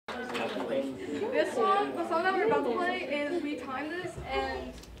we're about to play is we timed this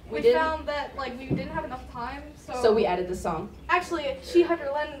and we found that like we didn't have enough time, so we added the song. Actually, she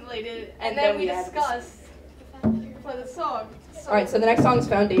hyperventilated it, and then we discussed play the song. So all right, so the next song is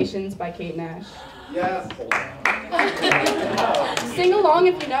Foundations by Kate Nash. Yes. Sing along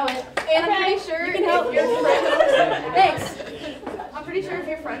if you know it. And I'm pretty sure you can help your friends. Thanks. I'm pretty sure if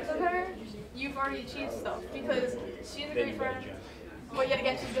you're friends with her, you've already achieved stuff because she's a great friend, but yet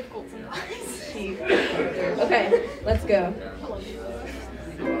again she's difficult sometimes. Okay, let's go.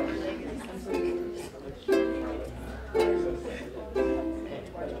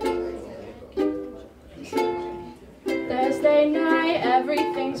 Thursday night,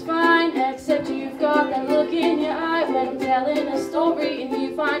 everything's fine, except you've got that look in your eye when I'm telling a story and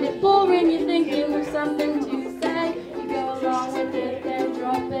you find it boring. You're thinking of something to say, you go along with it, then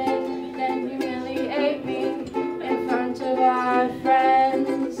drop it, then humiliate me in front of our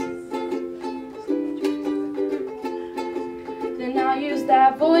friends. Then I'll use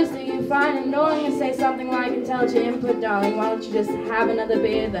that voice that you find annoying and say something like, intelligent input, darling, why don't you just have another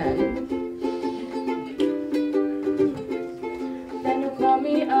beer then? Call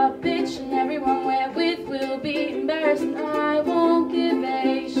me a bitch and everyone we're with will be embarrassed and I won't give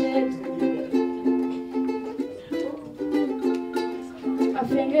a shit. Our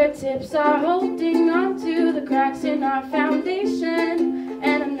fingertips are holding on to the cracks in our foundation,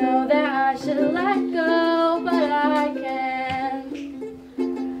 and I know that I should let go, but I can't.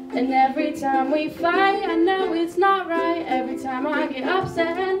 And every time we fight, I know it's not right. Every time I get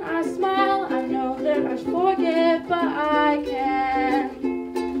upset and I smile, I know that I should forget, but I can't.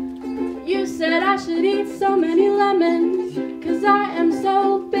 You said I should eat so many lemons, 'cause I am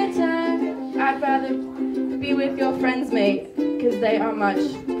so bitter. I'd rather be with your friends, mate, 'cause they are much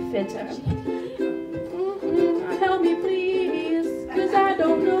fitter. Help me please, 'cause I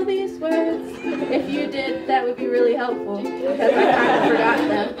don't know these words. If you did, that would be really helpful, because I kind of forgot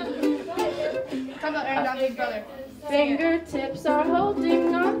them. Talk about Aaron Johnson's brother. Fingertips are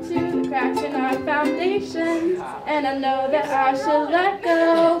holding on to the cracks in our foundations, and I know that I should let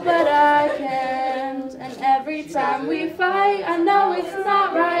go, but I can't. And every time we fight, I know it's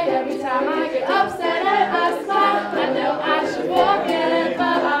not right. Every time I get upset and I smile, I know I should forget,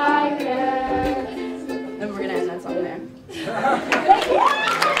 but I